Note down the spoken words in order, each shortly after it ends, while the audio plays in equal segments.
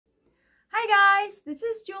Hi guys, this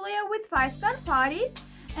is Julia with 5 Star Parties,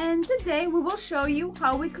 and today we will show you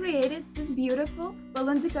how we created these beautiful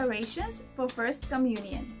balloon decorations for First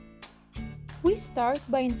Communion. We start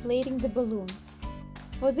by inflating the balloons.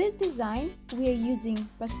 For this design, we are using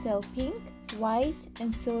pastel pink, white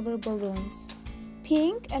and silver balloons.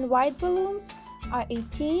 Pink and white balloons are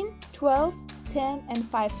 18, 12, 10 and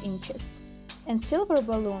 5 inches, and silver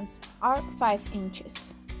balloons are 5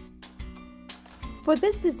 inches. For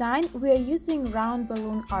this design, we are using round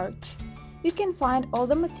balloon arch. You can find all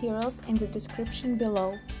the materials in the description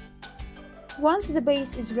below. Once the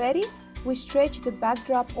base is ready, we stretch the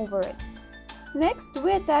backdrop over it. Next,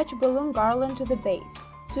 we attach balloon garland to the base.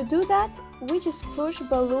 To do that, we just push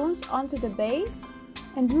balloons onto the base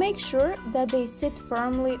and make sure that they sit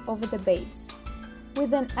firmly over the base. We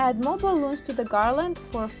then add more balloons to the garland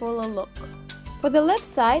for a fuller look. For the left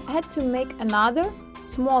side, I had to make another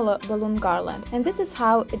smaller balloon garland, and this is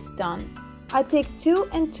how it's done. I take 2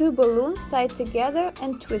 and 2 balloons tied together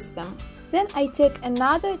and twist them. Then I take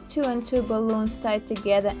another 2 and 2 balloons tied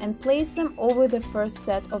together and place them over the first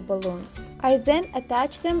set of balloons. I then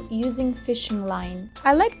attach them using fishing line.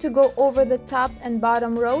 I like to go over the top and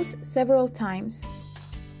bottom rows several times.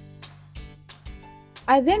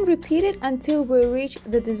 I then repeat it until we reach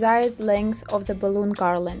the desired length of the balloon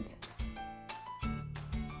garland.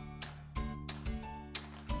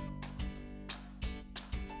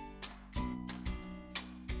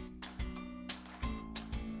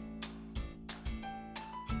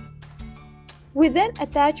 We then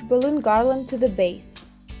attach balloon garland to the base.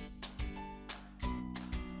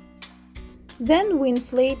 Then we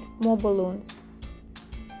inflate more balloons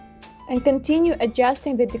and continue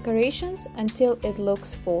adjusting the decorations until it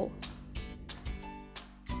looks full.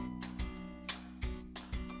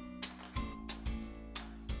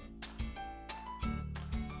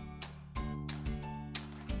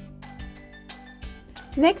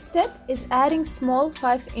 Next step is adding small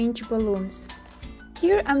 5-inch balloons.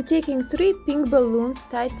 Here I'm taking 3 pink balloons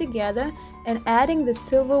tied together and adding the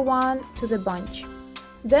silver one to the bunch.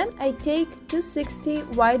 Then I take 260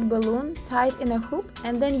 white balloon tied in a hoop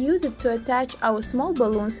and then use it to attach our small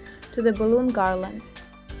balloons to the balloon garland.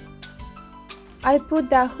 I put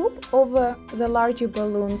that hoop over the larger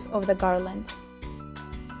balloons of the garland.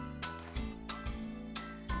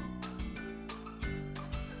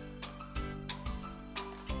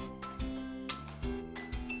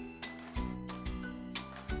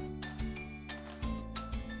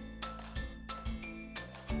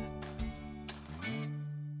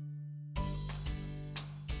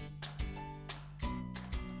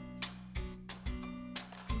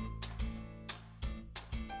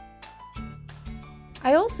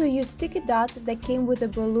 I also used sticky dots that came with the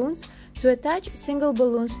balloons to attach single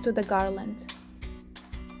balloons to the garland.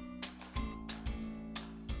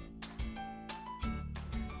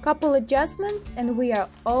 Couple adjustments and we are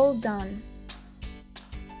all done.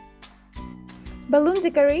 Balloon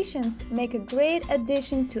decorations make a great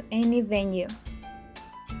addition to any venue.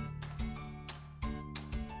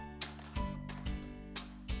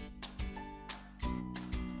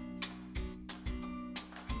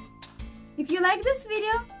 If you like this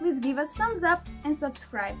video, please give us thumbs up and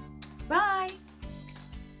subscribe. Bye!